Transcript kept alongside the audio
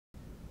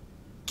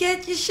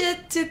Get your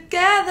shit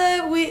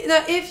together.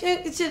 If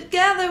you're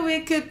together, we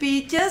could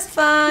be just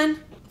fine.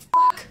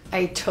 Fuck.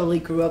 I totally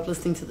grew up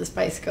listening to the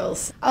Spice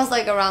Girls. I was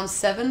like around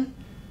 7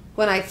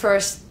 when I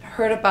first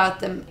heard about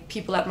them.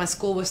 People at my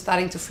school were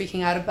starting to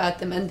freaking out about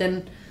them, and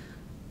then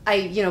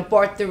I,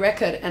 bought the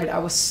record, and I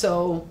was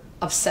so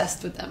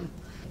obsessed with them.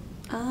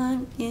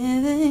 I'm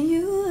giving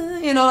you,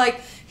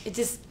 like it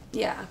just,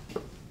 yeah.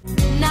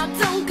 Now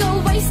don't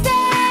go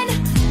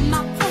wasting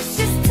my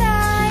precious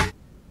time.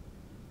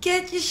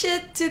 Get your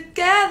shit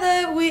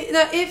together.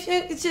 If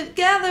you're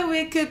together,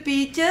 we could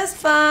be just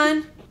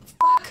fine.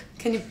 Fuck.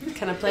 Can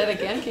I play it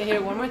again? Can you hear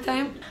it one more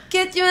time?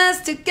 Get your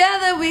ass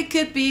together. We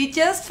could be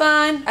just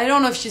fine. I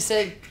don't know if she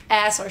said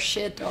ass or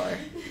shit or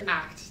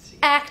Act.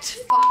 act.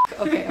 Fuck.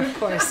 Okay, of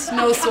course.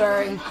 No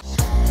swearing.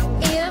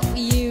 If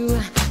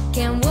you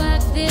can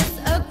work this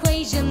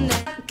equation,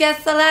 then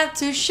Guess I'll have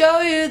to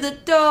show you the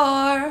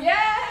door.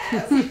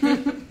 Yes!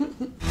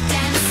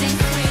 dancing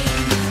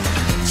queen,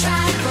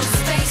 tribal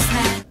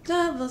spaceman.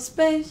 Double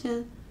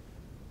spacing.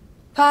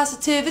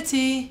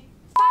 Positivity.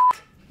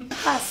 Fuck.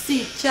 I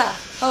see cha.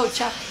 Oh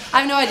cha. I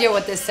have no idea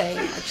what they're saying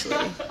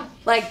actually.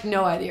 Like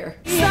no idea.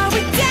 Slow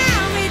it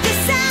down with the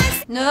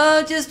signs.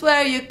 Know just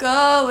where you're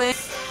going.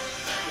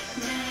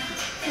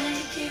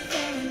 Thank you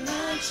very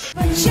much.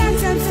 But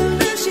chance of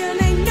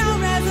solution ain't no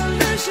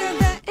resolution.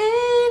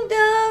 Ain't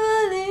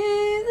don't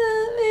believe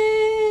me.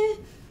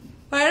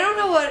 But I don't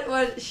know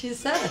what she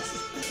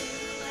says.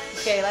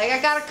 Okay, like I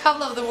got a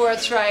couple of the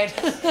words right.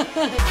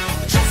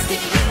 Trust in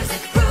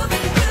music,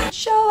 proving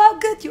Show how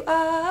good you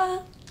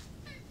are.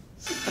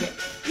 Okay.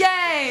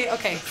 Yay!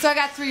 Okay, so I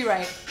got 3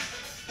 right.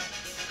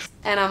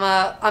 And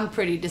I'm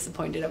pretty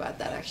disappointed about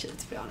that actually,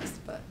 to be honest,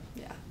 but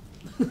yeah.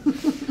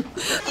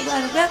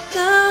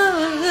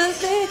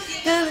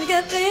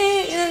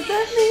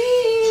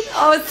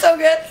 Oh, it's so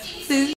good.